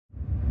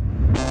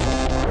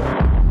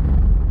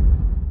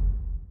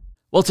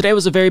Well, today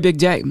was a very big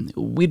day.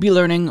 We'd be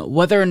learning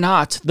whether or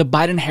not the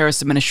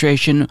Biden-Harris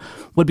administration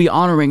would be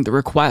honoring the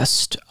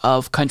request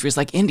of countries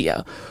like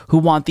India, who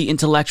want the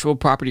intellectual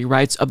property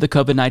rights of the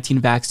COVID-19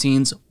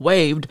 vaccines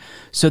waived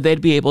so they'd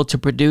be able to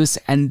produce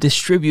and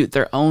distribute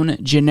their own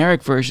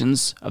generic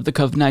versions of the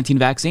COVID-19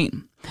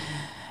 vaccine.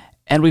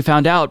 And we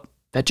found out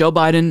that Joe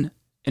Biden,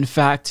 in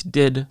fact,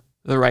 did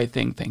the right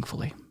thing,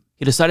 thankfully.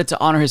 He decided to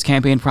honor his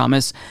campaign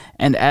promise,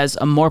 and as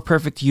A More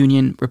Perfect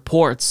Union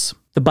reports,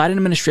 the Biden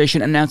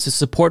administration announces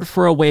support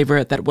for a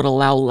waiver that would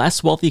allow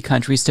less wealthy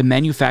countries to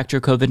manufacture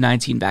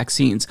COVID-19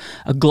 vaccines.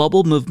 A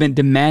global movement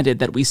demanded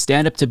that we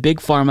stand up to big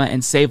pharma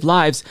and save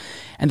lives,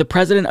 and the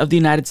President of the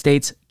United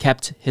States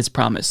kept his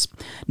promise.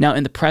 Now,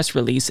 in the press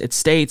release, it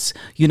states,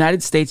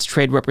 United States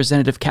Trade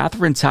Representative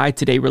Katherine Tai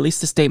today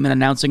released a statement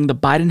announcing the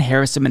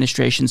Biden-Harris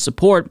administration's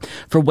support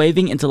for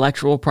waiving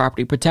intellectual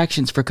property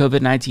protections for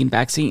COVID-19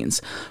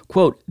 vaccines.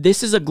 Quote,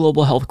 "This is a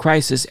global health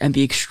crisis, and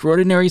the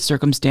extraordinary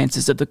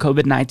circumstances of the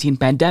COVID-19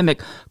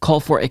 pandemic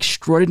call for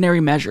extraordinary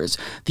measures.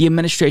 The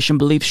administration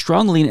believes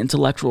strongly in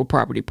intellectual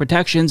property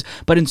protections,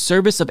 but in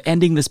service of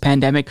ending this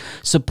pandemic,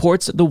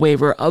 supports the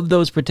waiver of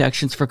those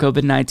protections for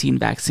COVID-19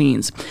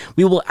 vaccines.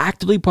 We will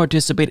actively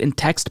participate in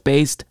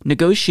text-based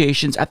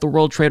negotiations at the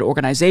World Trade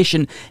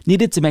Organization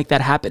needed to make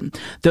that happen.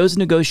 Those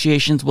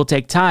negotiations will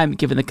take time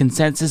given the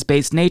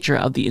consensus-based nature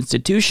of the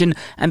institution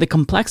and the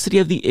complexity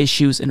of the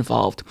issues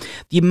involved.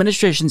 The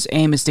administration's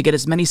aim is to get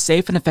as many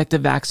safe and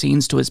effective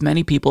vaccines to as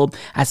many people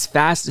as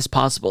fast as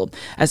possible.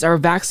 As our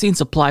vaccine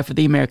supply for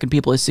the American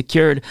people is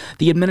secured,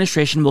 the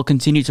administration will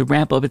continue to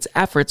ramp up its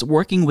efforts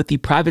working with the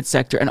private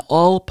sector and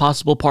all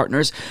possible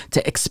partners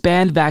to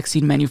expand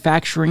vaccine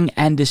manufacturing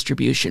and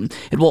distribution.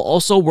 It will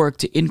also work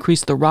to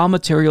increase the raw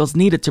materials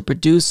needed to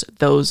produce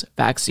those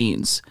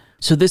vaccines."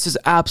 So this is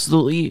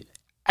absolutely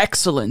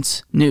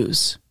excellent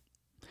news.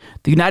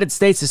 The United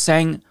States is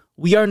saying,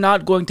 we are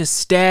not going to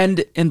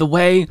stand in the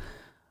way.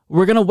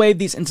 We're going to waive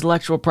these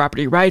intellectual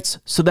property rights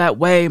so that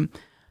way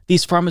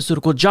these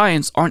pharmaceutical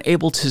giants aren't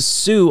able to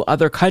sue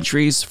other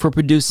countries for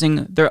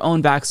producing their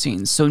own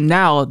vaccines. So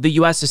now the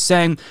US is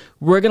saying,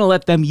 we're going to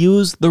let them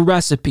use the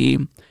recipe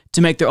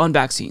to make their own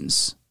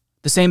vaccines.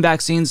 The same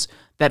vaccines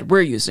that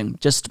we're using,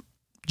 just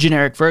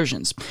generic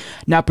versions.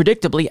 Now,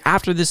 predictably,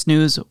 after this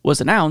news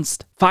was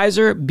announced,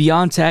 Pfizer,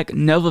 BioNTech,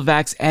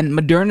 Novavax, and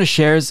Moderna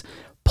shares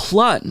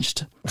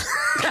plunged.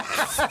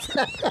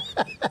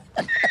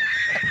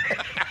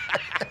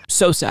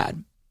 So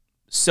sad.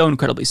 So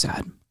incredibly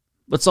sad.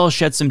 Let's all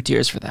shed some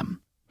tears for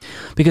them.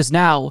 Because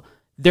now,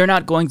 they're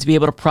not going to be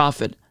able to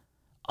profit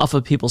off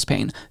of people's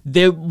pain.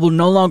 They will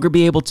no longer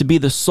be able to be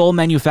the sole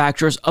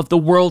manufacturers of the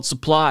world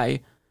supply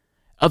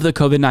of the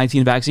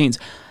COVID-19 vaccines.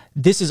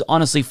 This is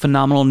honestly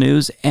phenomenal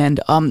news, and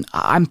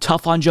I'm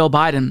tough on Joe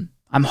Biden.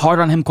 I'm hard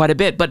on him quite a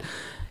bit, but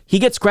he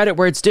gets credit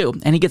where it's due,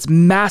 and he gets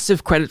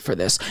massive credit for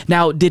this.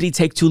 Now, did he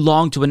take too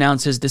long to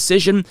announce his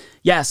decision?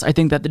 Yes, I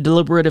think that the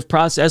deliberative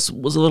process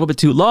was a little bit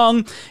too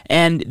long,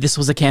 and this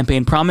was a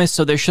campaign promise,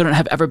 so there shouldn't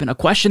have ever been a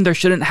question. There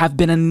shouldn't have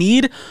been a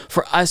need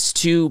for us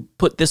to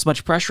put this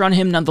much pressure on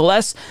him.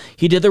 Nonetheless,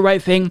 he did the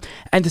right thing,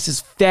 and this is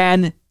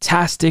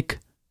fantastic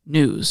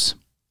news.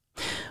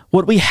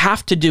 What we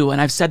have to do,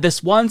 and I've said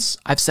this once,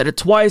 I've said it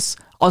twice,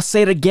 I'll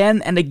say it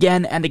again and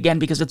again and again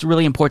because it's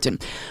really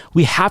important.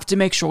 We have to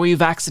make sure we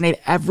vaccinate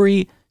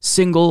every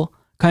single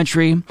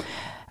country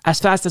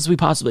as fast as we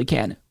possibly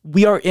can.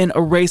 We are in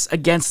a race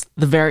against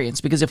the variants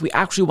because if we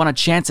actually want a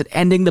chance at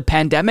ending the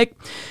pandemic,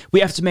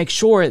 we have to make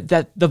sure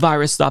that the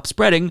virus stops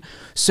spreading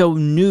so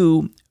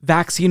new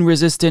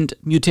vaccine-resistant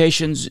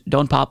mutations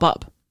don't pop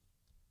up.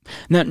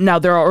 Now,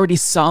 there are already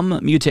some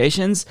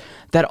mutations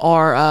that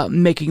are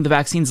making the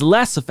vaccines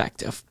less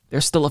effective. They're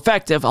still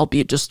effective,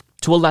 albeit just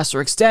to a lesser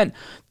extent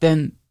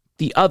than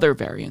the other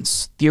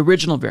variants, the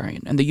original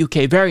variant and the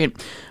UK variant.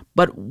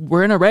 But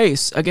we're in a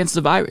race against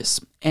the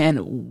virus,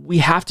 and we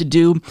have to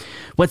do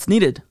what's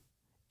needed.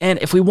 And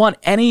if we want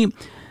any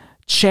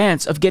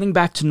chance of getting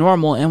back to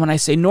normal, and when I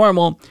say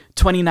normal,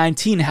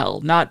 2019 hell,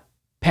 not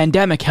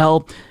pandemic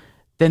hell,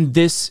 then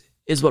this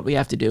is what we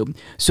have to do.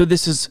 So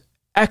this is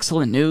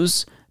excellent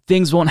news.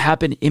 Things won't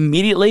happen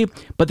immediately,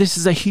 but this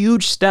is a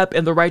huge step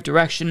in the right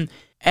direction,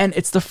 and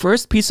it's the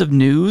first piece of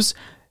news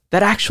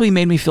that actually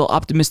made me feel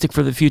optimistic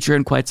for the future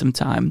in quite some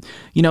time.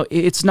 You know,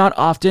 it's not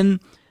often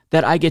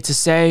that I get to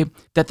say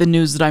that the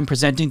news that I'm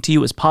presenting to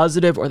you is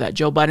positive or that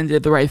Joe Biden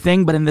did the right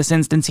thing, but in this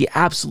instance, he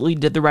absolutely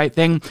did the right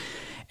thing.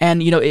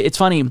 And, you know, it's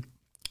funny.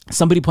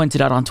 Somebody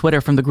pointed out on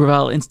Twitter from the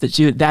Gravel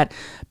Institute that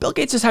Bill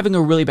Gates is having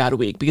a really bad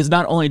week because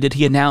not only did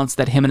he announce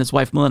that him and his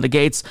wife Melinda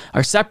Gates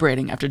are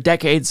separating after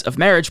decades of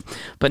marriage,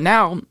 but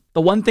now the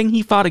one thing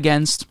he fought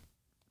against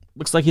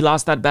looks like he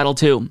lost that battle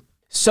too.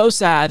 So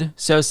sad,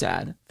 so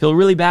sad. Feel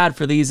really bad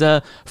for these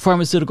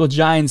pharmaceutical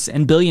giants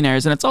and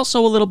billionaires, and it's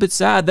also a little bit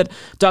sad that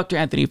Dr.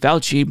 Anthony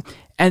Fauci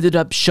ended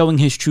up showing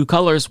his true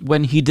colors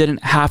when he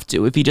didn't have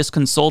to. If he just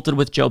consulted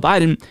with Joe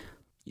Biden,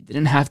 he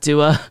didn't have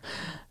to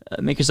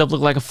make yourself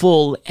look like a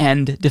fool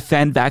and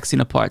defend vaccine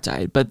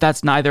apartheid. But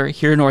that's neither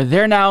here nor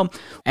there now.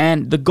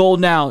 And the goal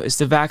now is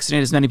to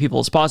vaccinate as many people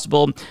as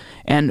possible.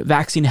 And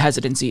vaccine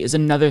hesitancy is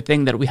another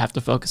thing that we have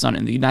to focus on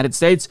in the United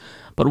States.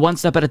 But one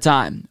step at a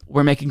time.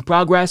 We're making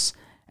progress.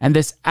 And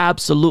this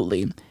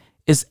absolutely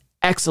is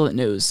excellent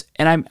news.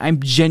 And I'm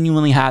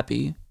genuinely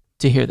happy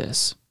to hear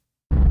this.